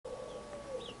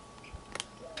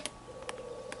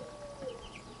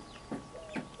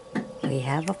We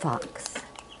have a fox.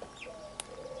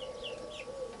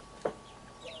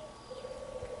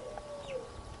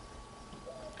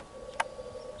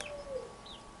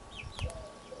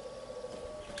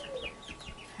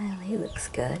 Well, he looks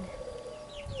good.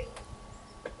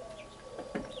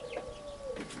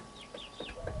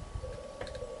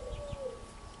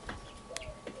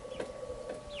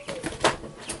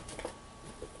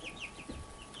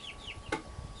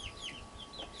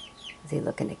 Is he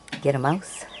looking to get a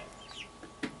mouse?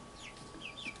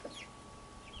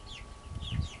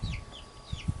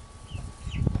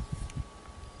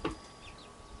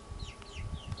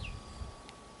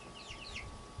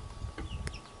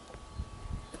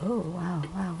 Oh, wow,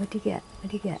 wow, what'd you get?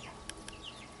 What'd you get?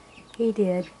 He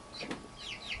did.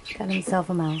 Got himself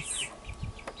a mouse.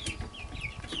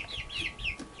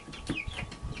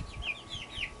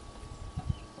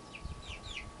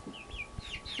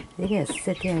 He's gonna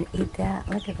sit there and eat that?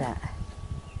 Look at that.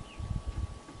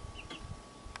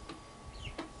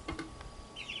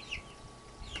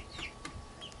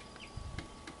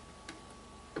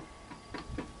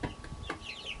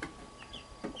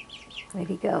 Where'd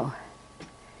he go?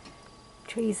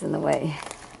 Trees in the way.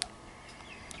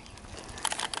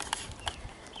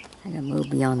 I gotta move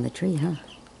beyond the tree, huh?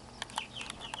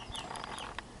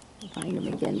 I'll find him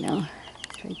again now.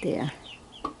 It's right there.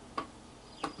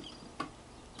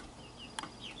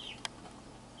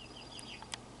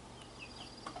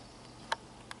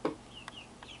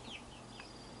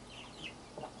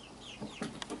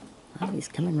 Oh, he's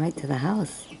coming right to the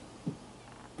house.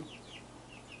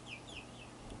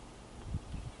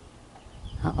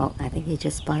 Uh-oh, I think he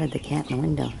just spotted the cat in the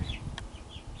window.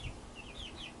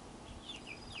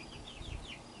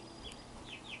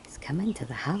 He's coming to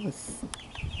the house.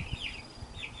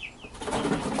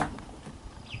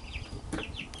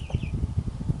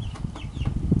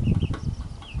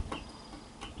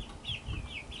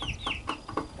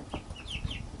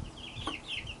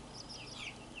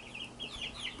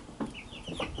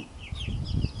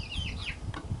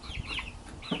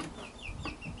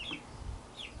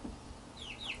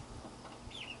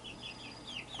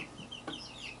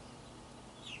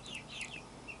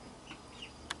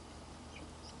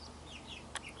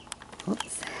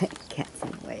 Oops, cat's in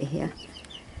the way here.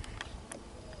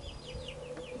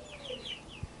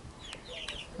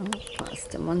 Oh,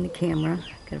 lost him on the camera.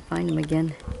 Gotta find him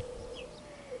again.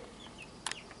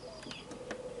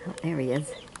 Oh, there he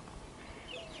is.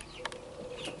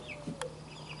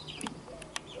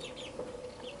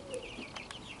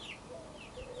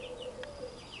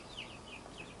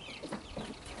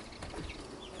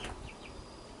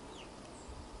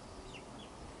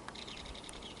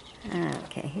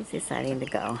 Okay, he's deciding to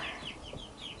go.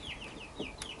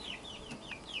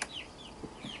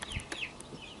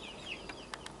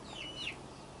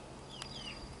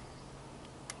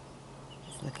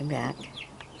 He's looking back.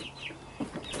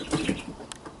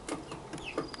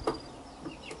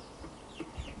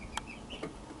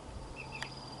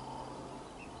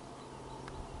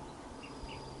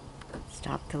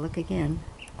 Stop to look again.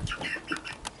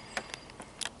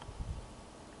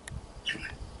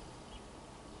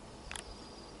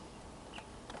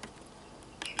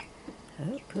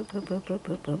 Oop, oop, oop, oop, oop,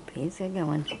 oop, oop. He's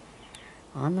going.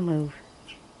 On the move.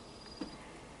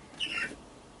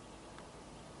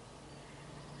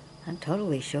 Not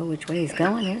totally sure which way he's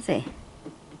going, is he?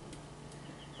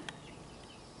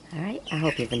 Alright, I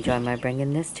hope you've enjoyed my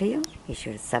bringing this to you. Be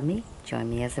sure to sub me, join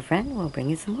me as a friend, we'll bring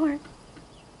you some more.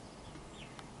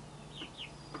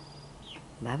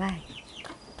 Bye-bye.